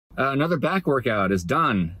Another back workout is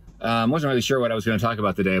done. Wasn't really sure what I was going to talk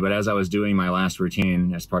about today, but as I was doing my last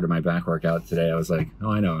routine as part of my back workout today, I was like,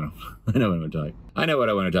 oh, I know what I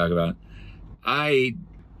want to talk about. I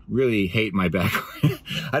really hate my back.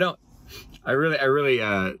 I really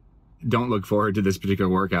don't look forward to this particular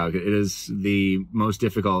workout. It is the most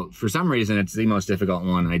difficult. For some reason, it's the most difficult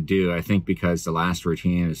one I do. I think because the last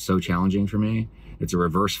routine is so challenging for me. It's a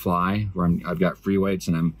reverse fly where I've got free weights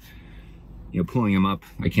and I'm pulling them up.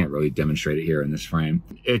 I can't really demonstrate it here in this frame.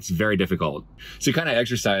 It's very difficult. So kind of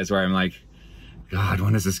exercise where I'm like, God,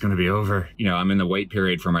 when is this going to be over? I'm in the wait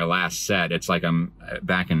period for my last set. It's like I'm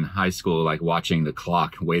back in high school, like watching the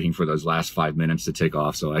clock, waiting for those last 5 minutes to tick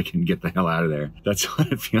off so I can get the hell out of there. That's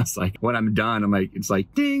what it feels like. When I'm done, it's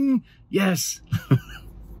like, ding, yes.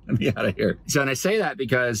 Let me out of here. So, and I say that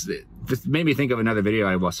because this made me think of another video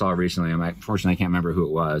I saw recently. Unfortunately, I can't remember who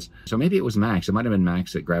it was. So maybe it was Max. It might have been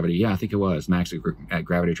Max at Gravity. Yeah, I think it was Max at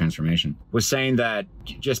Gravity Transformation. Was saying that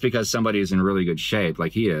just because somebody is in really good shape,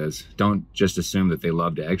 like he is, don't just assume that they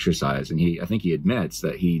love to exercise. And I think he admits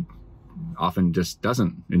that he often just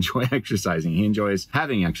doesn't enjoy exercising. He enjoys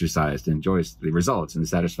having exercised, enjoys the results and the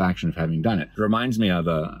satisfaction of having done it. It reminds me of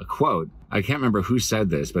a quote. I can't remember who said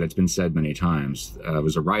this, but it's been said many times. It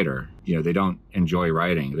was a writer. They don't enjoy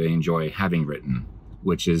writing. They enjoy having written,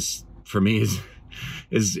 which is, for me,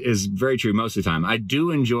 is very true most of the time. I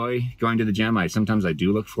do enjoy going to the gym. Sometimes I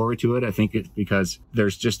do look forward to it. I think it's because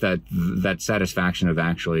there's just that satisfaction of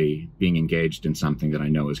actually being engaged in something that I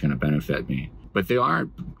know is going to benefit me. But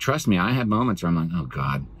trust me, I had moments where I'm like, oh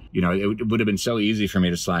God, it would have been so easy for me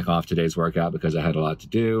to slack off today's workout because I had a lot to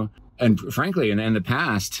do. And frankly, in the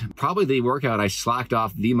past, probably the workout I slacked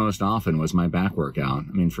off the most often was my back workout.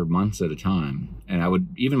 For months at a time. And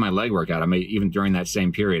even my leg workout, even during that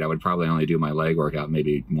same period, I would probably only do my leg workout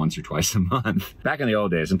maybe once or twice a month. Back in the old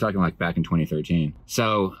days, I'm talking like back in 2013.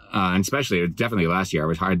 So, and especially, definitely last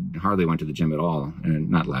year, I hardly went to the gym at all. And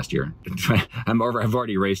not last year. I've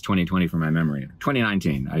already erased 2020 from my memory.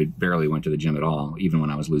 2019, I barely went to the gym at all, even when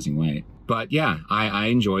I was losing weight. But yeah, I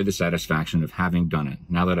enjoy the satisfaction of having done it.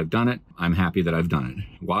 Now that I've done it, I'm happy that I've done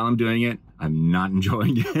it. While I'm doing it, I'm not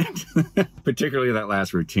enjoying it. Particularly that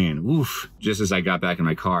last routine. Oof. Just as I got back in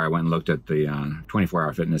my car, I went and looked at the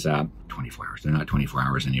 24-hour fitness app. 24 hours. They're not 24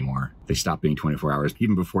 hours anymore. They stopped being 24 hours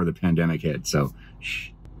even before the pandemic hit. So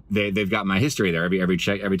shh. They've got my history there. Every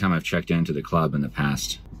time I've checked into the club in the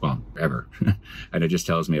past, well, ever. And it just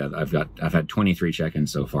tells me I've had 23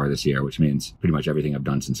 check-ins so far this year, which means pretty much everything I've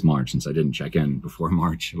done since March, since I didn't check in before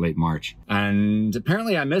March, late March. And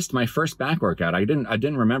apparently I missed my first back workout. I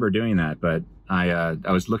didn't remember doing that, but I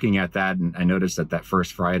was looking at that and I noticed that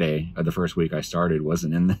first Friday of the first week I started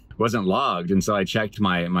wasn't logged. And so I checked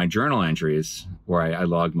my journal entries where I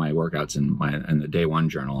logged my workouts in the day one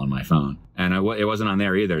journal on my phone. And it wasn't on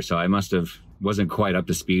there either. So I wasn't quite up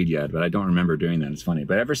to speed yet, but I don't remember doing that. It's funny.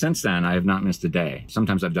 But ever since then, I have not missed a day.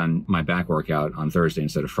 Sometimes I've done my back workout on Thursday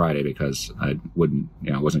instead of Friday because I wasn't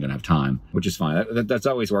going to have time, which is fine. That's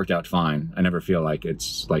always worked out fine. I never feel like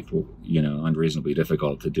it's unreasonably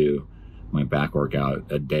difficult to do my back workout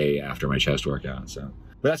a day after my chest workout. So,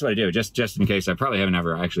 but that's what I do. Just in case, I probably haven't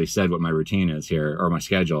ever actually said what my routine is here or my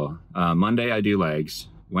schedule. Monday, I do legs.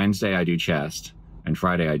 Wednesday, I do chest. And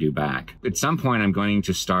Friday I do back. At some point I'm going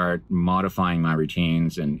to start modifying my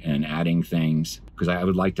routines and adding things because I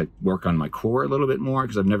would like to work on my core a little bit more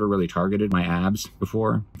because I've never really targeted my abs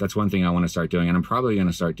before. That's one thing I want to start doing, and I'm probably going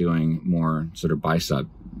to start doing more sort of bicep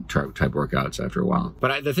type workouts after a while.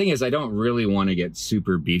 But the thing is, I don't really want to get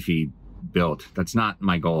super beefy built. That's not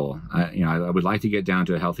my goal. I would like to get down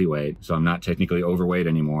to a healthy weight so I'm not technically overweight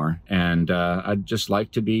anymore, and I'd just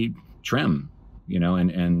like to be trim.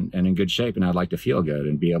 And in good shape, and I'd like to feel good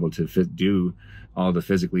and be able to do all the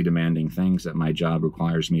physically demanding things that my job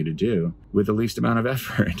requires me to do with the least amount of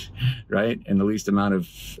effort, right? And the least amount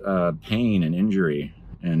of pain and injury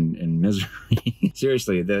and misery.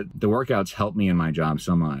 Seriously, the workouts help me in my job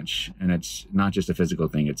so much, and it's not just a physical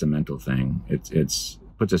thing; it's a mental thing. It's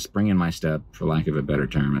puts a spring in my step, for lack of a better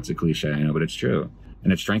term. It's a cliche, I know, but it's true.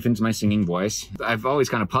 And it strengthens my singing voice. I've always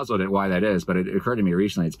kind of puzzled at why that is, but it occurred to me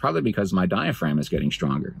recently. It's probably because my diaphragm is getting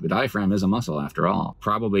stronger. The diaphragm is a muscle after all.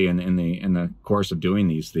 Probably in the course of doing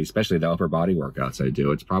these, especially the upper body workouts I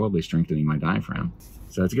do, it's probably strengthening my diaphragm.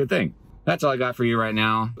 So that's a good thing. That's all I got for you right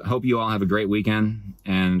now. I hope you all have a great weekend,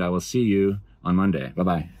 and I will see you on Monday.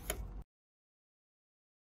 Bye-bye.